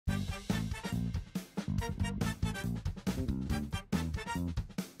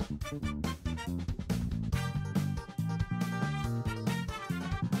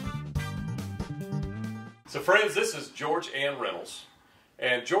So friends, this is Georgann Reynolds,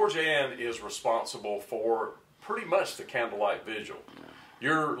 and Georgann is responsible for pretty much the Candlelight Vigil.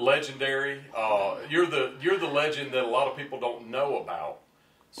 You're legendary. You're the legend that a lot of people don't know about.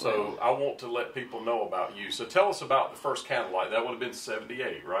 So I want to let people know about you. So tell us about the first Candlelight. That would have been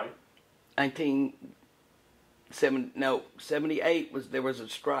 78, right? 78 there was a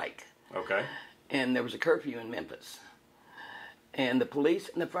strike. Okay. And there was a curfew in Memphis. And the police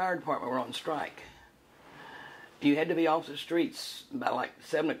and the fire department were on strike. You had to be off the streets by like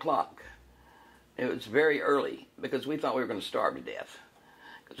 7 o'clock. It was very early because we thought we were going to starve to death.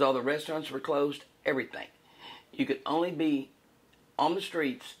 Because all the restaurants were closed, everything. You could only be on the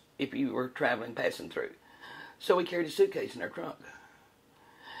streets if you were traveling, passing through. So we carried a suitcase in our trunk.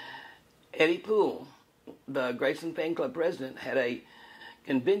 Eddie Poole, the Graceland Fan Club president, had a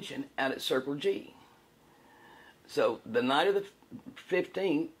convention out at Circle G. So the night of the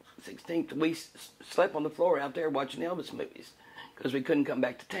 15th, 16th, we slept on the floor out there watching Elvis movies because we couldn't come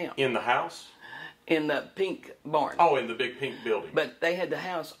back to town. In the house? In the pink barn. Oh, in the big pink building. But they had the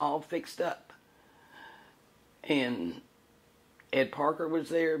house all fixed up. And Ed Parker was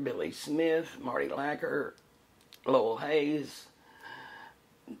there, Billy Smith, Marty Lacker, Lowell Hayes.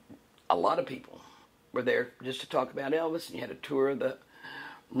 A lot of people were there just to talk about Elvis. And you had a tour of the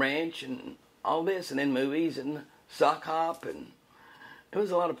ranch and all this, and then movies and sock hop, and it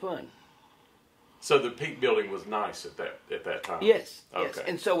was a lot of fun. So the pink building was nice at that time? Yes, okay. Yes,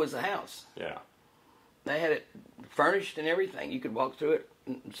 and so was the house. Yeah. They had it furnished and everything. You could walk through it,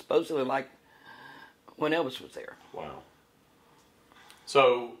 supposedly like when Elvis was there. Wow.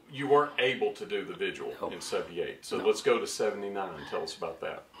 So you weren't able to do the Vigil in 78. So let's go to 79. Tell us about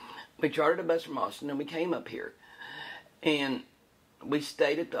that. We chartered a bus from Austin and we came up here. And we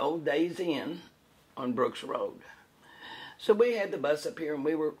stayed at the old Days Inn on Brooks Road. So we had the bus up here and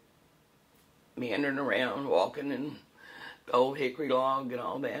we were meandering around, walking and the old hickory log and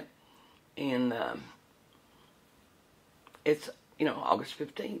all that. And it's, August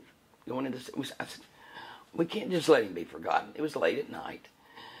 15th, going into, I said, we can't just let him be forgotten. It was late at night.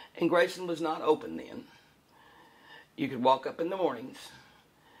 And Graceland was not open then. You could walk up in the mornings.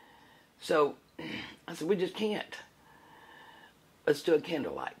 So I said, we just can't. Let's do a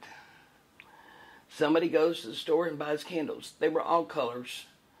candlelight. Somebody goes to the store and buys candles. They were all colors.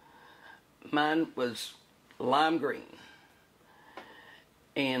 Mine was lime green.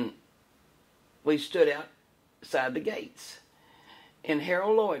 And we stood outside the gates. And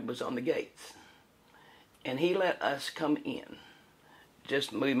Harold Lloyd was on the gates. And he let us come in.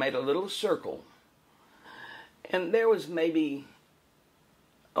 We made a little circle. And there was maybe,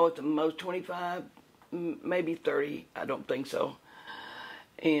 at the most 25, maybe 30. I don't think so.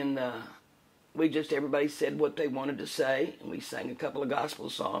 And everybody said what they wanted to say. And we sang a couple of gospel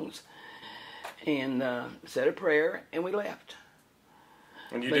songs. And said a prayer. And we left.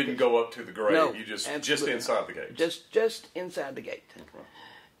 And you didn't go up to the grave? No, you just inside the gate? Just inside the gate. Okay.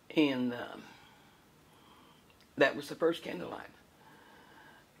 And that was the first candlelight.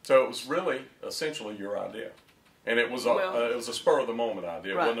 So it was really, essentially, your idea. And it was a spur-of-the-moment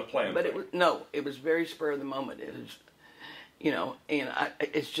idea. Right, It wasn't a planned thing. It was very spur-of-the-moment. It was,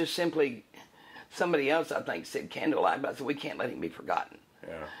 it's just simply, somebody else, I think, said candlelight, but I said, we can't let him be forgotten.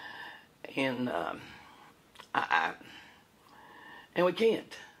 Yeah. And and we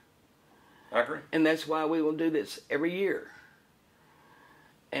can't. I agree. And that's why we will do this every year.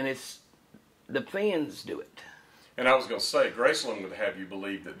 And the fans do it. And I was going to say, Graceland would have you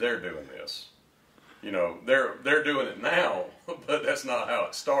believe that they're doing this. They're doing it now, but that's not how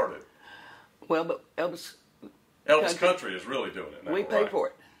it started. Well, but Elvis Country is really doing it now. We pay for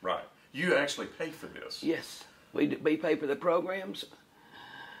it. Right. You actually pay for this. Yes. We pay for the programs.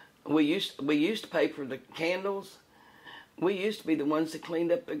 We used to pay for the candles. We used to be the ones that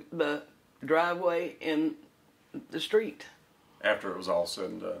cleaned up the driveway and the street. After it was all said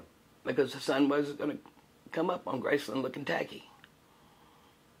and done. Because the sun wasn't going to come up on Graceland looking tacky.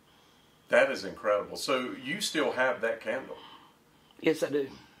 That is incredible. So you still have that candle? Yes, I do.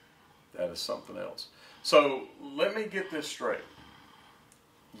 That is something else. So let me get this straight.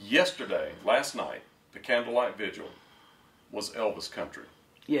 Last night, the Candlelight Vigil was Elvis Country.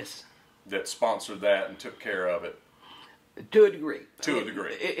 Yes. That sponsored that and took care of it. To a degree. To a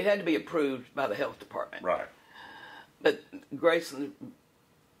degree. It had to be approved by the health department. Right. But Graceland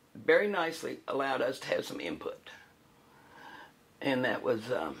very nicely allowed us to have some input. And that was...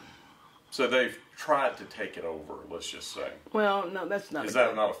 So they've tried to take it over, let's just say. Well, no, that's not... Is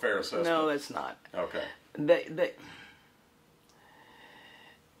that not a fair assessment? No, that's not. Okay.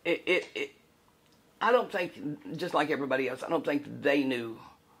 I don't think, just like everybody else, I don't think they knew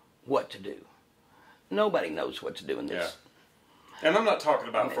what to do. nobody knows what to do in this. Yeah. And I'm not talking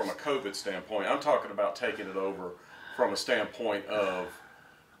about from a COVID standpoint. I'm talking about taking it over from a standpoint of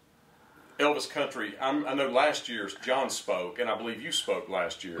Elvis Country. I know last year's John spoke, and I believe you spoke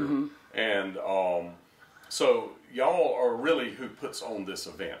last year. Mm-hmm. And so y'all are really who puts on this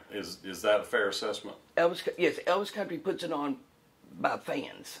event. Is that a fair assessment? Yes, Elvis Country puts it on by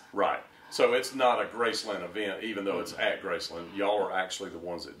fans. Right. So it's not a Graceland event, even though it's at Graceland. Y'all are actually the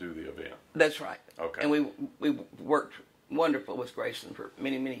ones that do the event. That's right. Okay. And we worked wonderful with Graceland for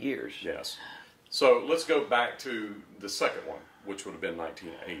many, many years. Yes. So let's go back to the second one, which would have been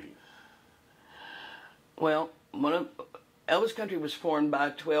 1980. Well, Elvis Country was formed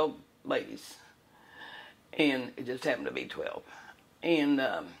by 12 ladies, and it just happened to be 12. And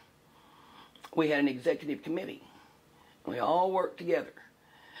we had an executive committee. We all worked together.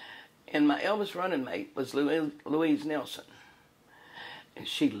 And my Elvis running mate was Louise Nelson, and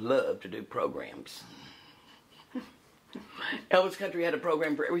she loved to do programs. Elvis Country had a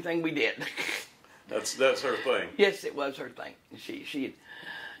program for everything we did. That's her thing. Yes, it was her thing. She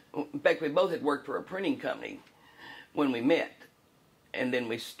in fact, we both had worked for a printing company when we met, and then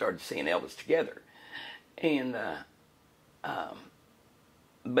we started seeing Elvis together. And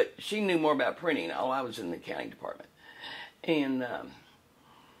but she knew more about printing. I was in the accounting department, and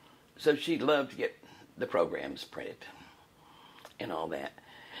so she loved to get the programs printed and all that,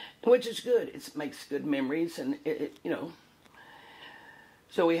 which is good. It makes good memories, and you know.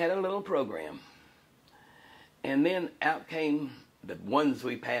 So we had a little program, and then out came the ones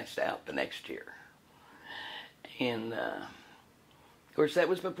we passed out the next year. And of course, that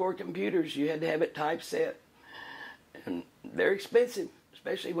was before computers. You had to have it typeset, and they're expensive,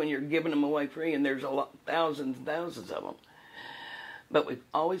 especially when you're giving them away free, and there's thousands and thousands of them. But we've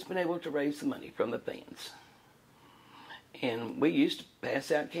always been able to raise the money from the fans. And we used to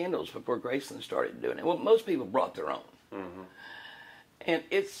pass out candles before Graceland started doing it. Well, most people brought their own. Mm-hmm. And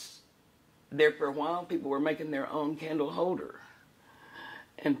it's there for a while. People were making their own candle holder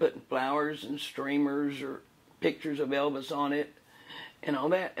and putting flowers and streamers or pictures of Elvis on it and all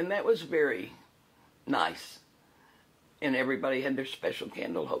that. And that was very nice. And everybody had their special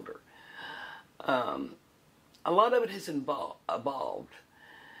candle holder. A lot of it has evolved.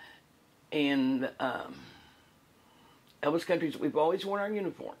 And Elvis Country's, we've always worn our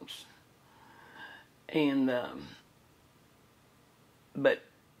uniforms. And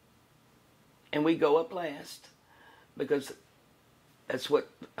we go up last because that's what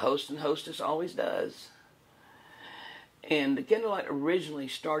host and hostess always does. And the candlelight originally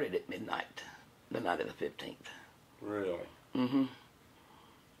started at midnight, the night of the 15th. Really? Mm-hmm.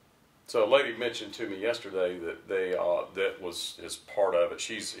 So a lady mentioned to me yesterday that that is part of it.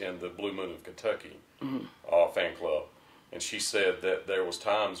 She's in the Blue Moon of Kentucky fan club, and she said that there was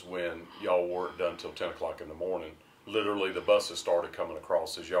times when y'all weren't done till 10 o'clock in the morning. Literally, the buses started coming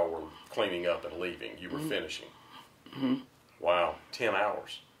across as y'all were cleaning up and leaving. You were finishing. Mm-hmm. Wow, 10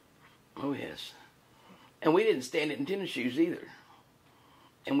 hours. Oh yes, and we didn't stand it in tennis shoes either,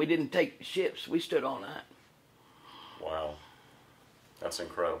 and we didn't take shifts. We stood all night. Wow. That's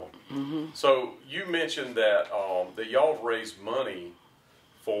incredible. Mm-hmm. So you mentioned that that y'all raised money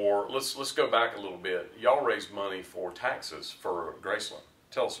for. Let's go back a little bit. Y'all raised money for taxes for Graceland.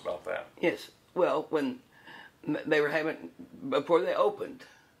 Tell us about that. Yes. Well, when they were having before they opened,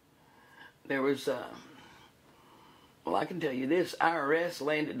 there was. Well, I can tell you this: IRS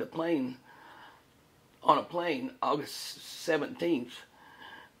landed on a plane August 17th,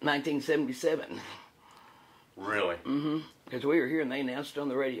 1977. Really? Mm-hmm. Because we were here and they announced it on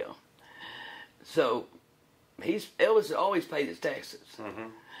the radio. So Elvis had always paid his taxes. Mm-hmm.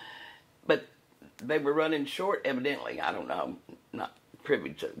 But they were running short, evidently. I don't know. I'm not privy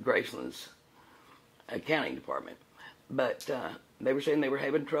to Graceland's accounting department. But they were saying they were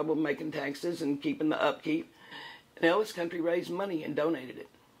having trouble making taxes and keeping the upkeep. And Elvis Country raised money and donated it.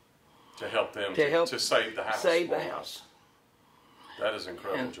 To help them to save the house. Save the house. That is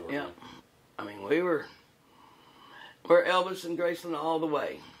incredible, Georgann. Yeah. I mean, we're Elvis and Graceland all the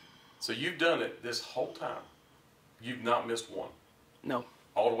way. So you've done it this whole time. You've not missed one. No.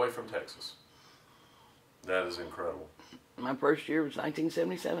 All the way from Texas. That is incredible. My first year was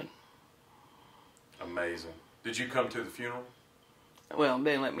 1977. Amazing. Did you come to the funeral? Well,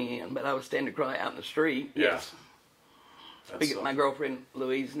 they didn't let me in, but I was standing crying out in the street. Yeah. Yes. My girlfriend,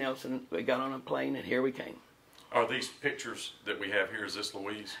 Louise Nelson, we got on a plane and here we came. Are these pictures that we have here, is this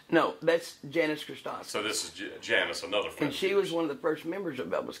Louise? No, that's Janice Christoph. So this is Janice, another friend. And she was one of the first members of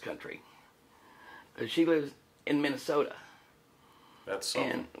Elvis Country. Because she lives in Minnesota. That's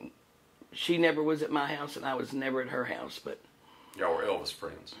something. And she never was at my house and I was never at her house. But Y'all were Elvis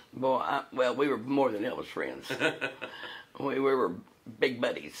friends. Boy, well, we were more than Elvis friends. we were big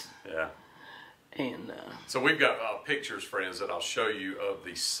buddies. Yeah. And so we've got pictures, friends, that I'll show you of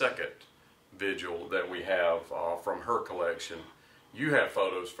the second Vigil that we have from her collection. You have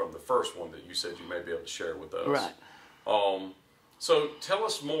photos from the first one that you said you may be able to share with us. Right. So tell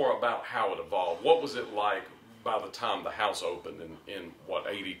us more about how it evolved. What was it like by the time the house opened in what,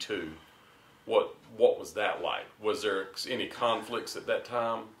 82? What was that like? Was there any conflicts at that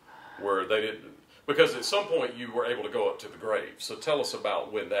time where they didn't? Because at some point you were able to go up to the grave. So tell us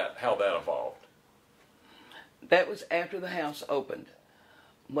about how that evolved. That was after the house opened.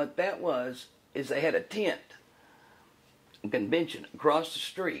 What that was is they had a tent convention across the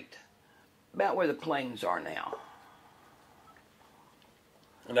street, about where the planes are now.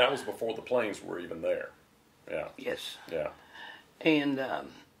 And that was before the planes were even there. Yeah. Yes. Yeah. And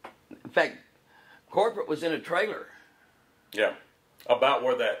in fact, corporate was in a trailer. Yeah. About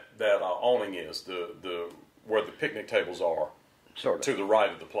where that awning is, the where the picnic tables are. Sort of. To the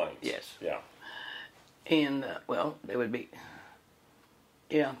right of the planes. Yes. Yeah. And well, they would be.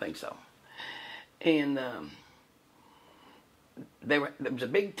 Yeah, I think so. And there was a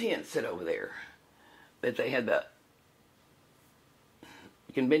big tent set over there that they had the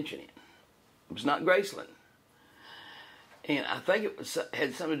convention in. It was not Graceland. And I think it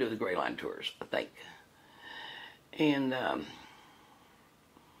had something to do with the Gray Line tours, I think. And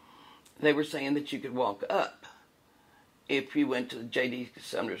they were saying that you could walk up if you went to the J.D.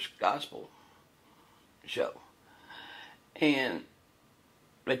 Sumner's Gospel show.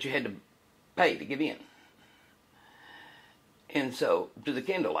 But you had to pay to get in. And so, to the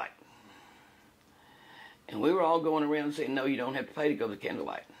candlelight. And we were all going around saying, no, you don't have to pay to go to the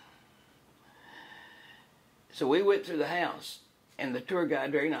candlelight. So we went through the house, and the tour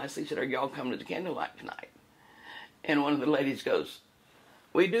guide very nicely said, are y'all coming to the candlelight tonight? And one of the ladies goes,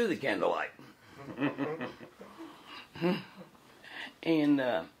 we do the candlelight. And,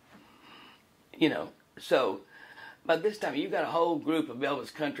 so by this time you've got a whole group of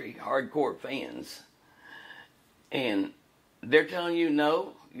Elvis Country hardcore fans, and they're telling you,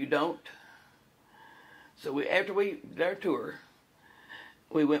 no, you don't. So after we did our tour,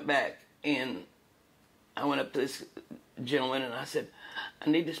 we went back, and I went up to this gentleman, and I said, I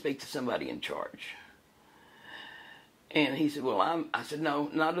need to speak to somebody in charge. And he said, well, I said, no,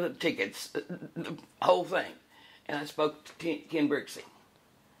 not the tickets, the whole thing. And I spoke to Ken Brixey.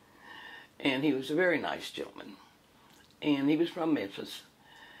 And he was a very nice gentleman. And he was from Memphis.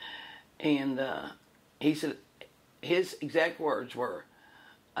 And he said, his exact words were,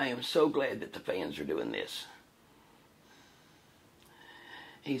 I am so glad that the fans are doing this.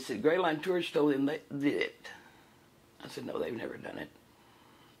 He said, Gray Line Tours told him they did it. I said, no, they've never done it.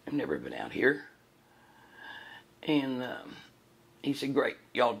 They've never been out here. And he said, great,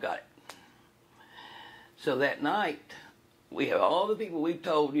 y'all got it. So that night, we have all the people we've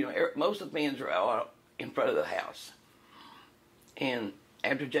told, most of the fans are out in front of the house. And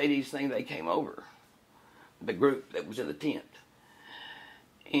after JD's thing, they came over, the group that was in the tent.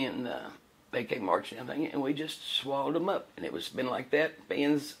 And they came marching and everything, and we just swallowed them up. And it's been like that,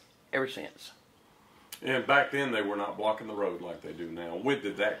 fans, ever since. And back then, they were not blocking the road like they do now. When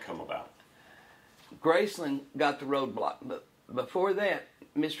did that come about? Graceland got the road blocked, but before that,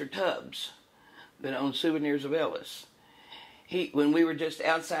 Mr. Tubbs, that owned Souvenirs of Elvis, when we were just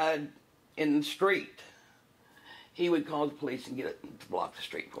outside in the street, he would call the police and get it to block the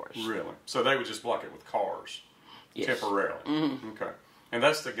street for us. Really? So they would just block it with cars? Yes. Temporarily? Mm-hmm. Okay. And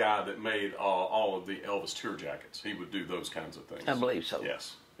that's the guy that made all of the Elvis tour jackets. He would do those kinds of things. I believe so.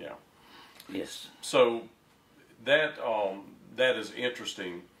 Yes. Yeah. Yes. So that is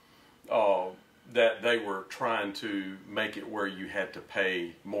interesting. That they were trying to make it where you had to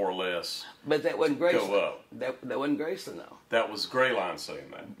pay more or less. But that wasn't Graceland. Go up. That wasn't Graceland, though. That was Gray Line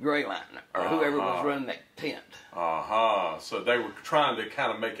saying that. Gray Line, or whoever was running that tent. So they were trying to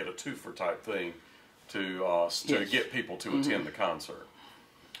kind of make it a twofer type thing to Yes. get people to attend the concert.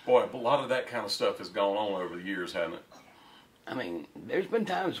 Boy, a lot of that kind of stuff has gone on over the years, hasn't it? I mean, there's been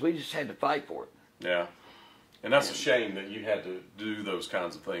times we just had to fight for it. Yeah. And that's a shame that you had to do those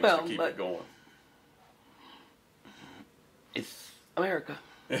kinds of things to keep it going. It's America.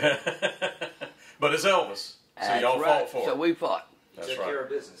 But it's Elvis. So y'all fought for it. So we fought. That's Take right. care of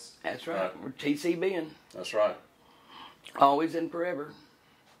business. That's right. We're TCBing. That's right. Always and forever.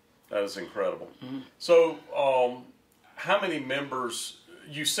 That is incredible. Mm-hmm. So, how many members?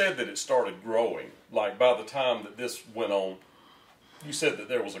 You said that it started growing. Like by the time that this went on, you said that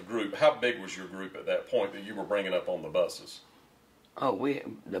there was a group. How big was your group at that point that you were bringing up on the buses? Oh,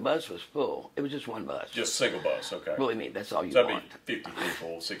 the bus was full. It was just one bus. Just single bus, okay. Believe me, that's all you so want. That'd be 50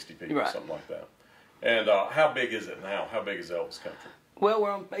 people, 60 people, Right. something like that. And how big is it now? How big is Elvis Country? Well,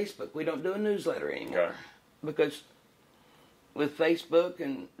 we're on Facebook. We don't do a newsletter anymore. Okay. Because with Facebook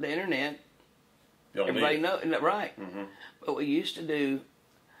and the internet, everybody knows, right? Mm-hmm. But we used to do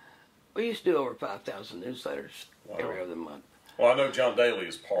over 5,000 newsletters every other month. Well, I know John Daly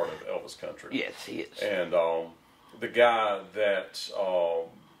is part of Elvis Country. Yes, he is. And the guy that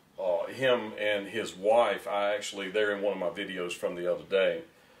him and his wife, they're in one of my videos from the other day.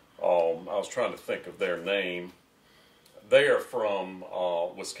 I was trying to think of their name. They are from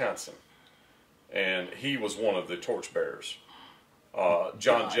Wisconsin, and he was one of the torchbearers,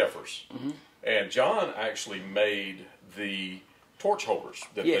 John Jeffers. Mm-hmm. And John actually made the torch holders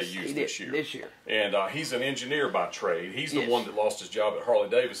that they used this year. And he's an engineer by trade. He's the one that lost his job at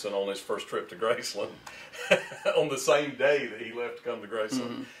Harley-Davidson on his first trip to Graceland on the same day that he left to come to Graceland.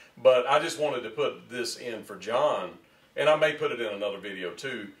 Mm-hmm. But I just wanted to put this in for John, and I may put it in another video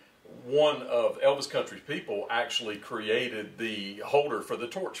too. One of Elvis Country's people actually created the holder for the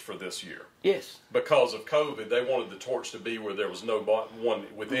torch for this year. Yes. Because of COVID, they wanted the torch to be where there was no one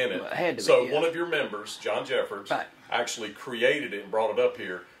within it. It had to so be, one of your members, John Jeffers, right, actually created it and brought it up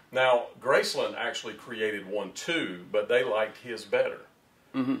here. Now, Graceland actually created one too, but they liked his better.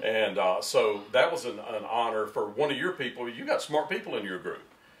 Mm-hmm. And so that was an honor for one of your people. You got smart people in your group.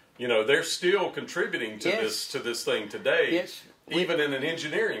 You know, they're still contributing to this thing today. Yes. Even in an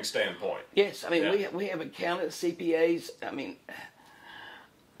engineering standpoint. Yes, I mean, we have accountants, CPAs, I mean,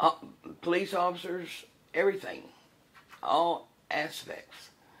 police officers, everything, all aspects.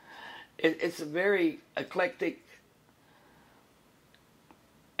 It's a very eclectic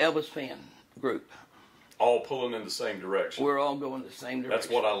Elvis fan group. All pulling in the same direction. We're all going the same direction. That's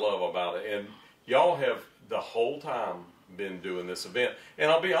what I love about it. And y'all have the whole time been doing this event. And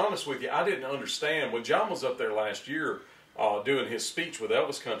I'll be honest with you, I didn't understand. When John was up there last year, doing his speech with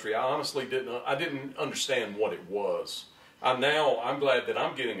Elvis Country, I honestly didn't understand what it was. I'm glad that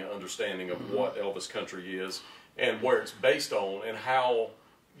I'm getting an understanding of what Elvis Country is and where it's based on and how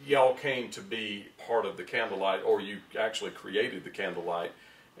y'all came to be part of the Candlelight, or you actually created the Candlelight.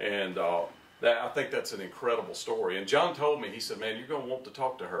 And I think that's an incredible story. And John told me, he said, man, you're going to want to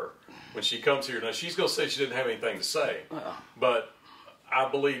talk to her when she comes here. Now, she's going to say she didn't have anything to say, but I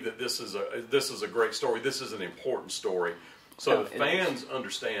believe that this is a great story. This is an important story. So the fans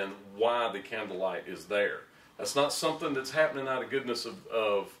understand why the Candlelight is there. That's not something that's happening out of goodness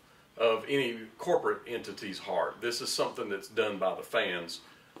of any corporate entity's heart. This is something that's done by the fans.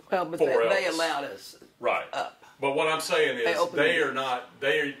 Well, but they allowed us up. But what I'm saying is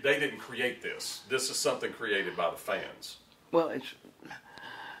they didn't create this. This is something created by the fans. Well, it's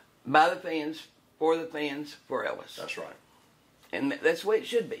by the fans, for Elvis. That's right. And that's the way it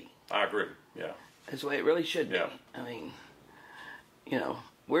should be. I agree, yeah. That's the way it really should be. Yeah. I mean, you know,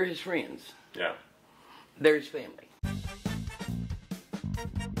 we're his friends. Yeah. They're his family.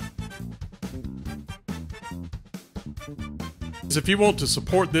 If you want to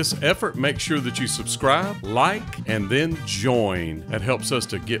support this effort, make sure that you subscribe, like, and then join. That helps us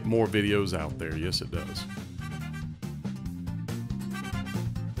to get more videos out there. Yes, it does.